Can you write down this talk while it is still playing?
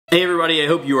Hey everybody, I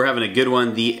hope you are having a good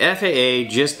one. The FAA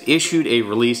just issued a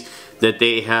release that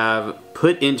they have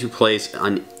put into place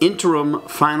an interim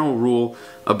final rule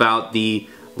about the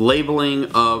labeling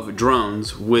of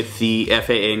drones with the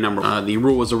FAA number. The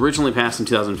rule was originally passed in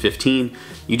 2015.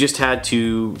 You just had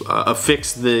to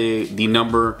affix the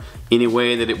number in a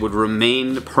way that it would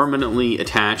remain permanently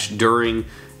attached during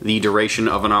the duration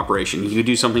of an operation. You could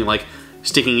do something like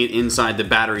sticking it inside the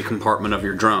battery compartment of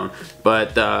your drone.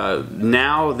 But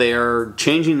now they're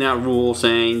changing that rule,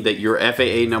 saying that your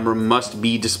FAA number must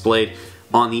be displayed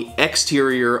on the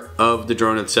exterior of the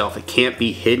drone itself. It can't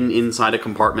be hidden inside a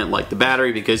compartment like the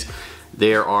battery, because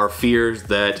there are fears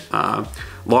that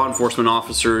law enforcement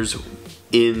officers,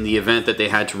 in the event that they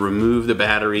had to remove the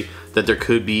battery, that there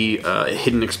could be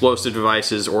hidden explosive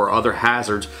devices or other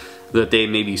hazards that they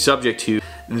may be subject to.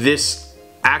 This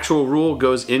actual rule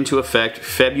goes into effect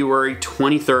February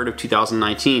 23rd of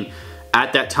 2019.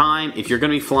 At that time, if you're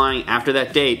going to be flying after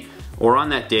that date or on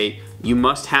that date, you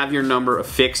must have your number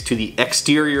affixed to the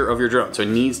exterior of your drone. So it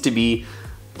needs to be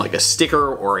like a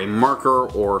sticker or a marker,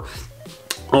 or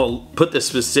I'll put the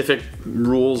specific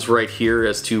rules right here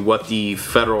as to what the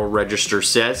Federal Register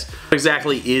says. What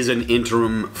exactly is an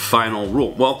interim final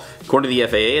rule? Well, according to the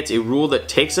FAA, it's a rule that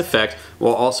takes effect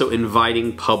while also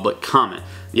inviting public comment.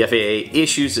 The FAA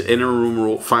issues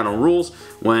interim final rules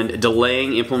when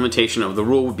delaying implementation of the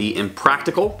rule would be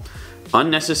impractical,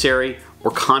 unnecessary,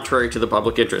 or contrary to the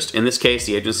public interest. In this case,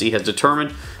 the agency has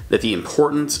determined that the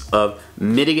importance of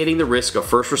mitigating the risk of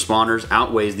first responders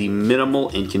outweighs the minimal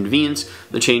inconvenience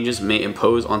the changes may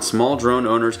impose on small drone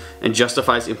owners and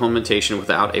justifies implementation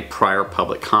without a prior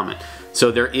public comment.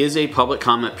 So there is a public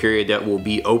comment period that will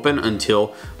be open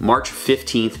until March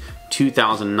 15th,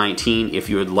 2019. If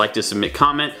you would like to submit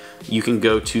comment, you can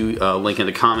go to a link in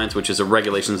the comments, which is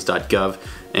regulations.gov,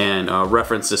 and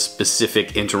reference the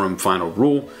specific interim final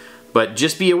rule. But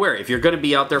just be aware, if you're going to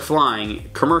be out there flying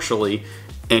commercially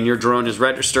and your drone is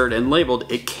registered and labeled,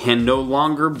 it can no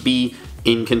longer be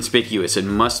inconspicuous. It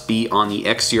must be on the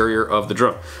exterior of the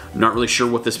drone. I'm not really sure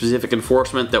what the specific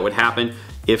enforcement that would happen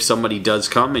if somebody does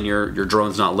come and your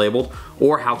drone's not labeled,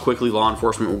 or how quickly law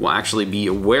enforcement will actually be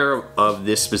aware of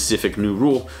this specific new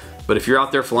rule. But if you're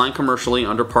out there flying commercially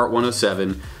under Part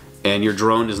 107 and your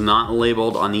drone is not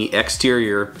labeled on the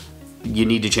exterior, you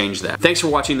need to change that. Thanks for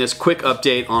watching this quick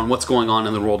update on what's going on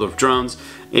in the world of drones.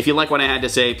 If you like what I had to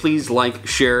say, please like,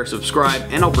 share, subscribe,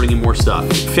 and I'll bring you more stuff.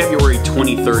 February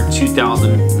 23rd,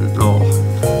 2000.